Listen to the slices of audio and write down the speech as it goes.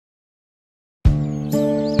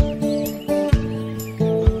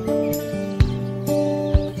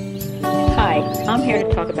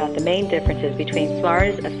about the main differences between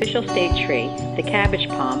Florida's official state tree, the cabbage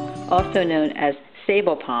palm, also known as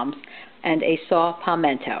sable palms, and a saw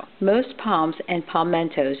palmetto. Most palms and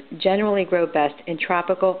palmettos generally grow best in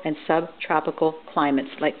tropical and subtropical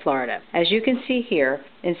climates like Florida. As you can see here,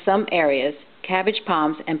 in some areas, cabbage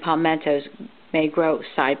palms and palmettos may grow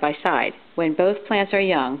side by side. When both plants are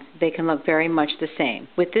young, they can look very much the same.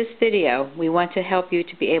 With this video, we want to help you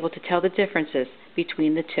to be able to tell the differences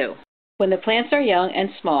between the two. When the plants are young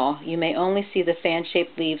and small, you may only see the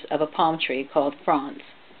fan-shaped leaves of a palm tree called fronds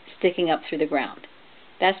sticking up through the ground.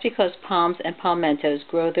 That's because palms and palmettos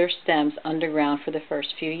grow their stems underground for the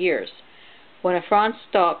first few years. When a frond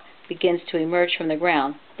stalk begins to emerge from the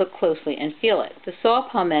ground, look closely and feel it. The saw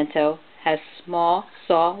palmetto has small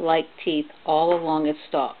saw-like teeth all along its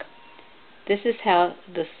stalk. This is how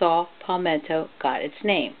the saw palmetto got its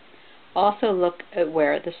name. Also look at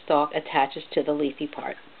where the stalk attaches to the leafy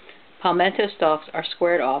part. Palmetto stalks are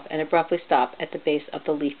squared off and abruptly stop at the base of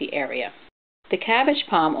the leafy area. The cabbage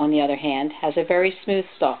palm, on the other hand, has a very smooth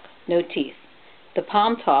stalk, no teeth. The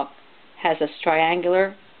palm top has a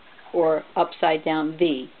triangular or upside-down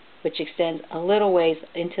V, which extends a little ways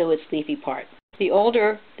into its leafy part. The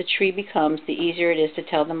older the tree becomes, the easier it is to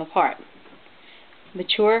tell them apart.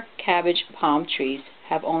 Mature cabbage palm trees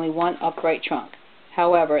have only one upright trunk.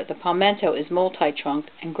 However, the palmetto is multi-trunked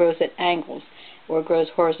and grows at angles or grows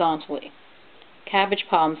horizontally. Cabbage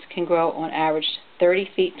palms can grow on average 30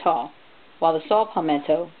 feet tall, while the saw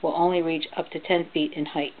palmetto will only reach up to 10 feet in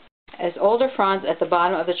height. As older fronds at the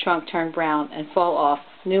bottom of the trunk turn brown and fall off,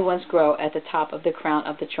 new ones grow at the top of the crown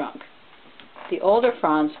of the trunk. The older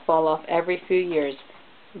fronds fall off every few years,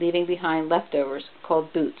 leaving behind leftovers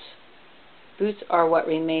called boots. Boots are what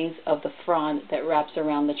remains of the frond that wraps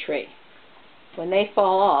around the tree. When they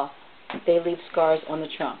fall off, they leave scars on the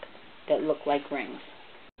trunk that look like rings.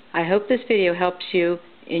 I hope this video helps you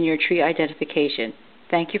in your tree identification.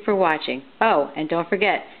 Thank you for watching. Oh, and don't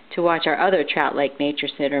forget to watch our other Trout Lake Nature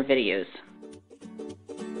Center videos.